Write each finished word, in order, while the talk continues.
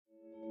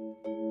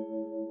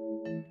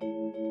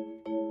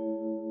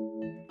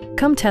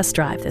Come test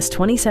drive this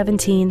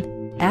 2017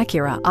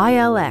 Acura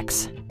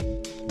ILX.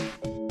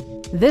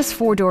 This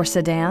four-door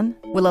sedan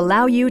will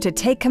allow you to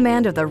take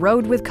command of the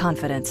road with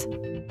confidence.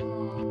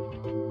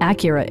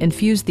 Acura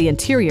infused the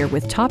interior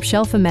with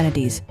top-shelf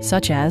amenities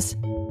such as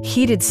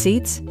heated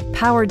seats,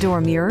 power door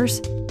mirrors,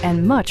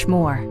 and much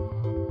more.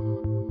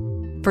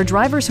 For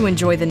drivers who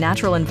enjoy the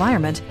natural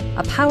environment,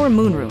 a power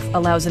moonroof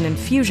allows an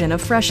infusion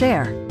of fresh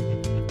air.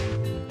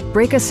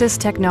 Brake Assist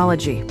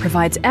technology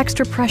provides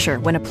extra pressure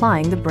when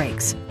applying the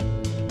brakes.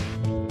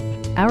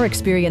 Our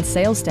experienced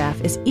sales staff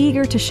is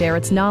eager to share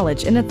its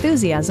knowledge and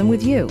enthusiasm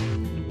with you.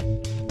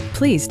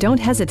 Please don't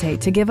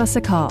hesitate to give us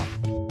a call.